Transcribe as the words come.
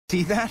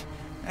See that?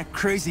 That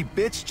crazy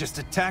bitch just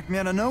attacked me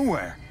out of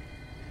nowhere.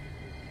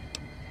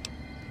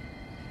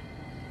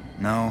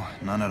 No,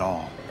 none at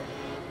all.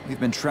 We've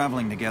been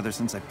traveling together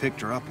since I picked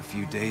her up a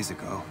few days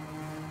ago,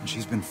 and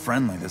she's been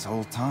friendly this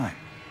whole time.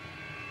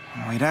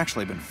 We'd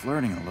actually been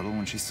flirting a little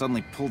when she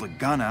suddenly pulled a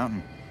gun out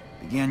and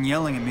began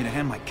yelling at me to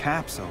hand my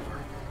caps over.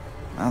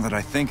 Now that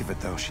I think of it,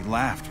 though, she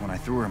laughed when I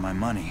threw her my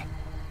money.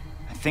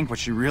 I think what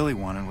she really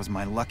wanted was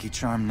my Lucky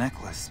Charm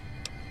necklace.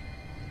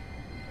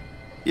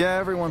 Yeah,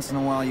 every once in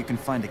a while you can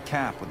find a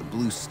cap with a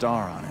blue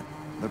star on it.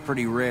 They're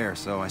pretty rare,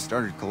 so I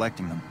started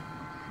collecting them.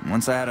 And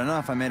once I had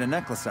enough, I made a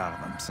necklace out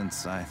of them,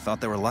 since I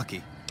thought they were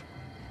lucky.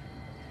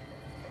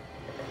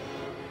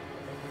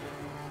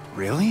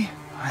 Really?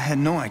 I had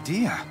no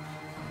idea.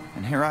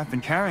 And here I've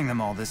been carrying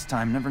them all this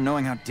time, never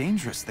knowing how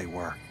dangerous they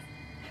were.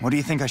 What do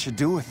you think I should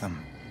do with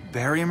them?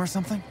 Bury them or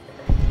something?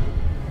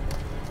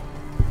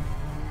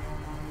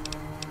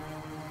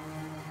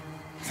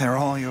 They're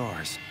all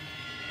yours.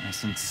 I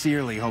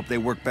sincerely hope they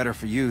work better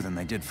for you than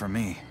they did for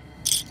me.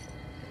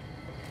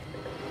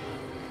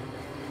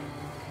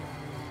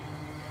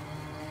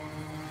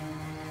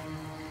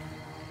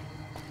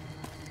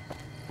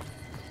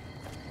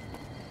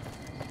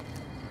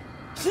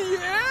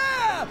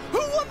 Yeah! Who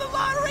won the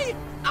lottery?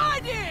 I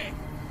did!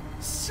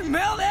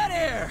 Smell that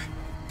air!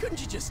 Couldn't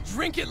you just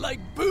drink it like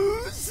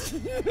booze?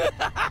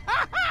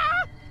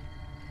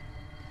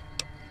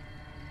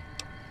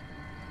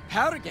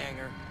 Powder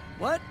ganger?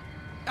 What?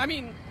 I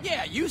mean,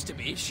 yeah, used to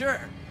be, sure.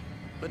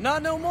 But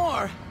not no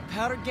more.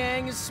 Powder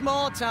gang is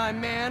small time,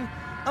 man.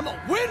 I'm a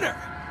winner!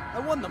 I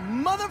won the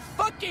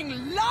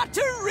motherfucking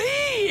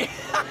lottery!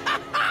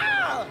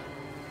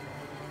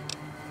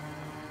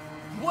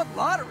 What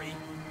lottery?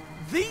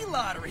 The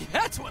lottery,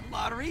 that's what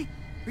lottery.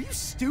 Are you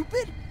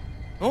stupid?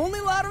 Only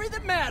lottery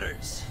that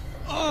matters.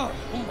 Oh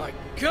my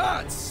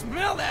God,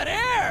 smell that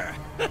air!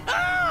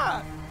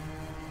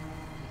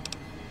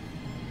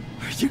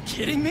 Are you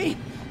kidding me?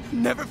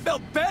 Never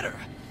felt better.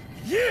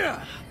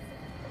 Yeah!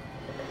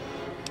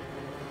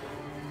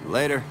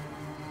 Later.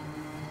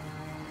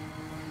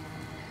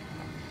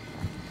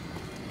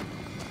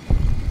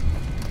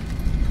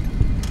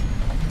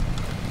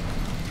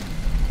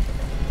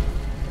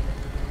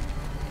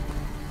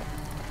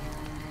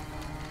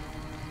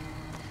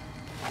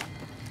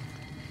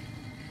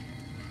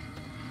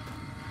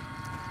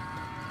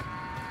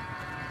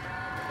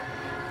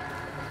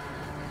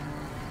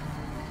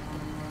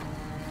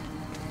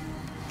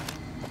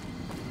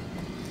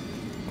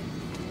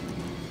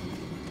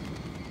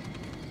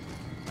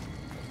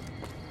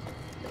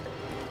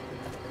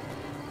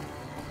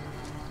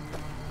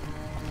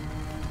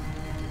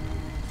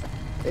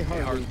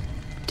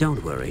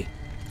 Don't worry.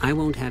 I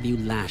won't have you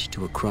lashed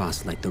to a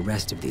cross like the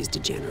rest of these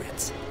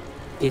degenerates.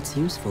 It's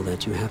useful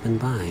that you happen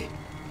by.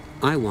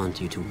 I want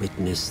you to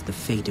witness the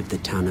fate of the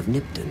town of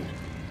Nipton,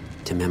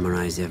 to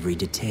memorize every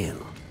detail.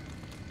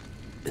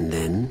 And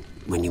then,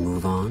 when you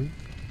move on,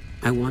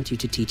 I want you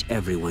to teach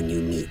everyone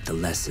you meet the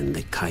lesson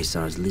that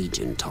Caesar's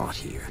Legion taught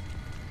here,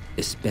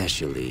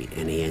 especially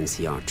any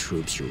NCR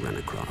troops you run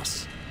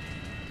across.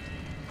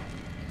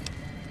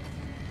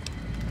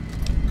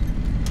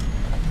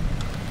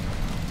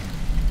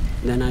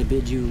 Then I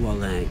bid you,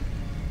 Wale,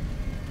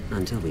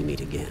 until we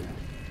meet again.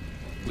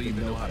 We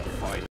even know how to fight.